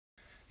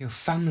Your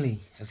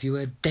family, have you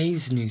heard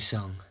Dave's new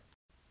song?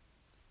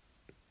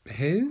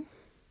 Who?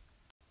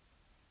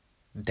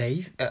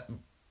 Dave?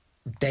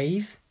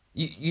 Dave?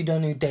 You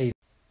don't know Dave?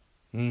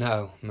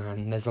 No,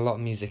 man, there's a lot of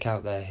music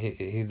out there.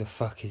 Who the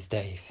fuck is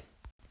Dave?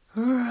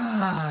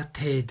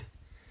 Rotted.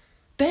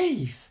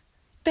 Dave,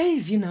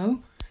 you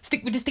know.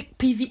 Stick with the stick,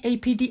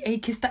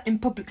 PVAPDA, kiss that in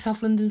public.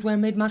 South London's where I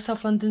made my,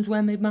 South London's where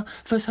I made my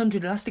first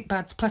 100 elastic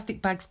bags,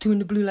 plastic bags, 2 in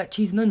the blue like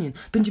cheese and onion.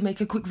 Been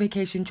Jamaica, quick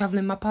vacation,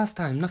 travelling my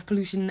pastime. Enough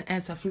pollution in the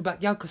air, so I flew back,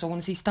 yeah, cause I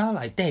want to see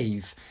starlight.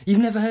 Dave, you've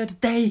never heard of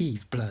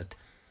Dave, blood.